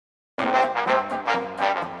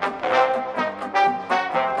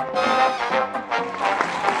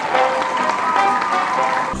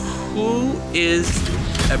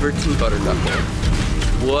Everton Butternut.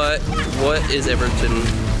 What is Everton?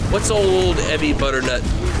 What's old Evie Butternut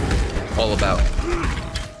all about?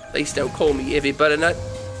 Please don't call me Evie Butternut.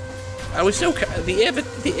 I was so the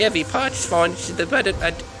Evie part is fine. The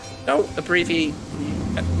Butternut. Don't abbreviate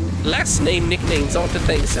last name nicknames onto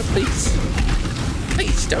things. So please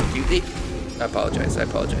don't do that. I apologize. I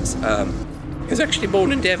was actually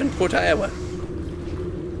born in Davenport, Iowa.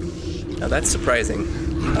 Now that's surprising.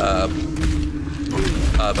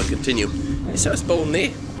 But continue. So I was born there.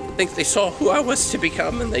 I think they saw who I was to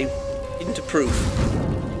become and they didn't approve.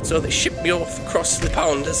 So they shipped me off across the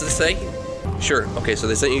pond, as they say. Sure, okay, so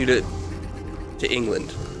they sent you to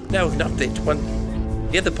England. No, not that one.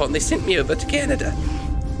 The other pond, they sent me over to Canada.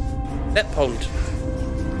 That pond.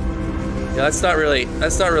 No, that's not really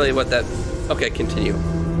what that... Okay, continue.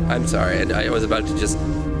 I'm sorry, I was about to just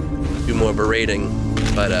do more berating,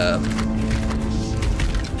 but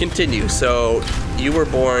continue. So, you were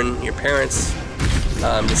born, your parents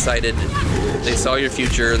decided, they saw your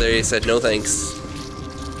future, they said no thanks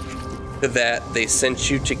to that, they sent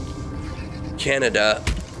you to Canada,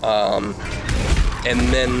 and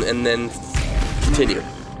then continue.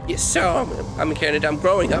 Yes, so I'm in Canada, I'm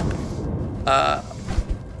growing up. I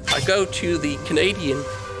go to the Canadian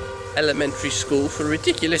elementary school for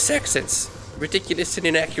ridiculous accents. Ridiculous and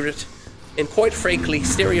inaccurate, and quite frankly,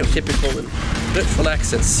 stereotypical and hurtful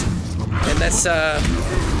accents. And that's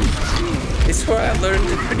it's where I learned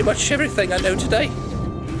pretty much everything I know today.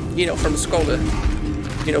 You know, from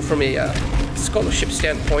from a scholarship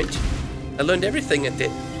standpoint, I learned everything at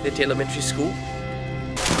that elementary school.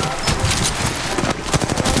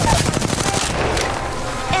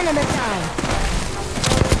 Enemy down.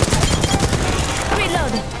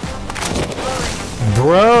 Reload.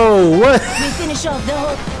 Bro, what? We finish off the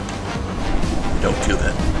whole. Don't feel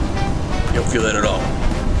that. You don't feel that at all.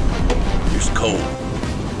 You're just cold.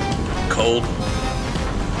 Cold.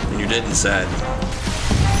 And you're dead inside.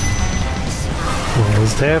 What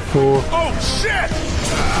was that for? Oh shit!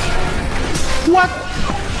 What?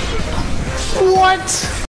 What?